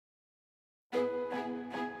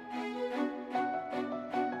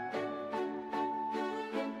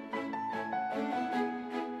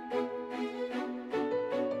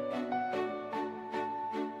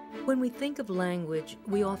When we think of language,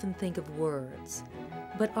 we often think of words.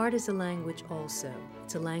 But art is a language also.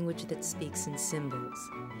 It's a language that speaks in symbols.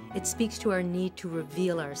 It speaks to our need to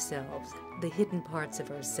reveal ourselves, the hidden parts of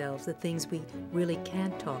ourselves, the things we really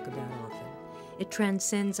can't talk about often. It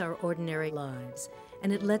transcends our ordinary lives,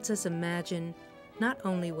 and it lets us imagine not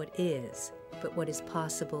only what is, but what is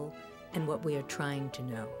possible and what we are trying to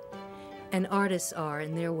know. And artists are,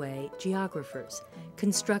 in their way, geographers,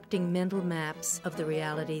 constructing mental maps of the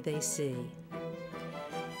reality they see.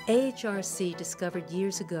 AHRC discovered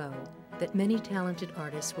years ago that many talented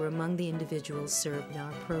artists were among the individuals served in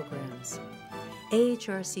our programs.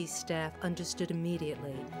 AHRC staff understood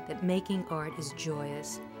immediately that making art is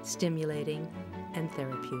joyous, stimulating, and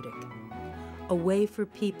therapeutic. A way for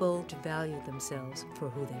people to value themselves for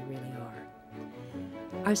who they really are.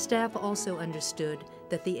 Our staff also understood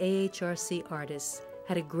that the AHRC artists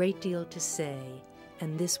had a great deal to say,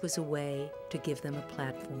 and this was a way to give them a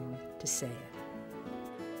platform to say it.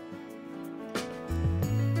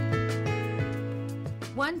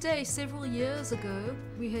 One day, several years ago,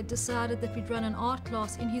 we had decided that we'd run an art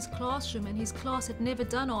class in his classroom, and his class had never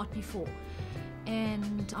done art before.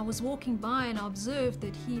 And I was walking by and I observed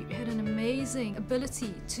that he had an amazing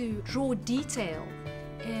ability to draw detail.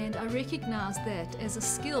 And I recognized that as a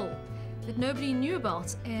skill that nobody knew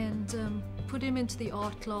about, and put him into the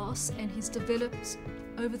art class, and he's developed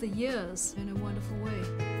over the years in a wonderful way.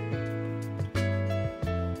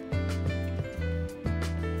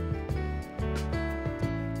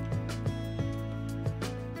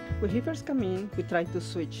 When he first came in, we tried to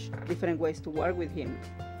switch different ways to work with him.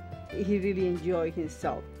 He really enjoyed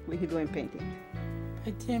himself when he's doing painting.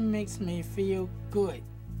 It makes me feel good.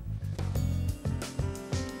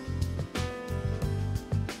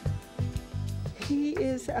 He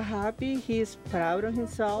is happy, he is proud of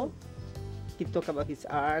himself. He talks about his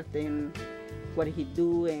art and what he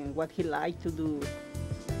do and what he likes to do.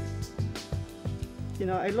 You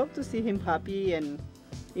know, I love to see him happy and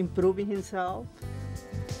improving himself.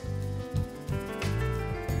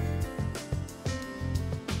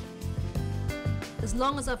 As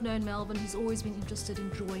long as I've known Melvin, he's always been interested in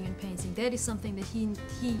drawing and painting. That is something that he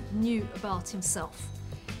knew about himself.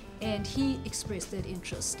 And he expressed that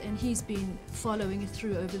interest, and he's been following it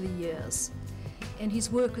through over the years. And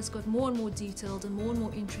his work has got more and more detailed and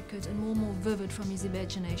more intricate and more vivid from his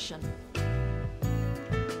imagination.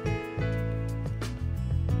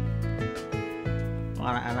 Well,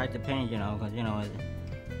 I like to paint, you know, because, you know,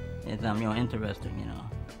 it's interesting, you know.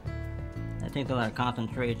 It takes a lot of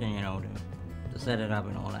concentration, you know, to set it up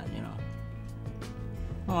and all that, you know.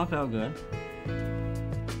 Oh, I felt good.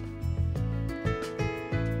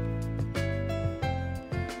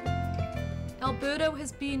 Alberto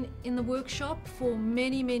has been in the workshop for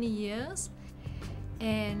many years,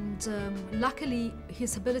 and luckily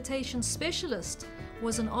his habilitation specialist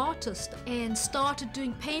was an artist and started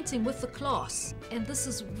doing painting with the class, and this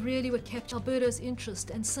is really what kept Alberto's interest,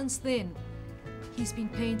 and since then he's been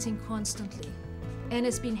painting constantly and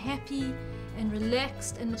has been happy and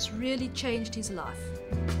relaxed, and it's really changed his life.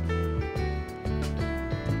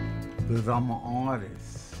 Because I'm an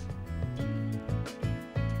artist.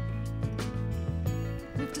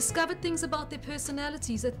 We've discovered things about their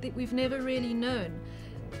personalities that we've never really known.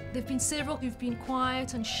 There have been several who've been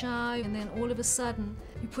quiet and shy, and then all of a sudden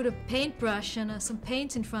you put a paintbrush and some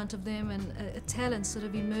paint in front of them, and a talent sort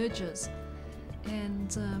of emerges.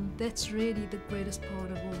 And that's really the greatest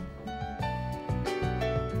part of all.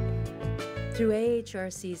 Through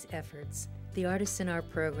AHRC's efforts, the artists in our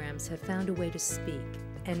programs have found a way to speak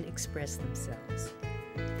and express themselves.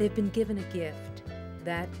 They've been given a gift,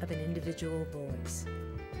 that of an individual voice.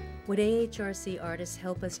 What AHRC artists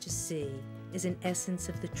help us to see is an essence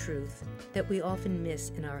of the truth that we often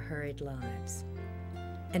miss in our hurried lives.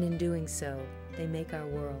 And in doing so, they make our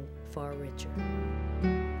world far richer.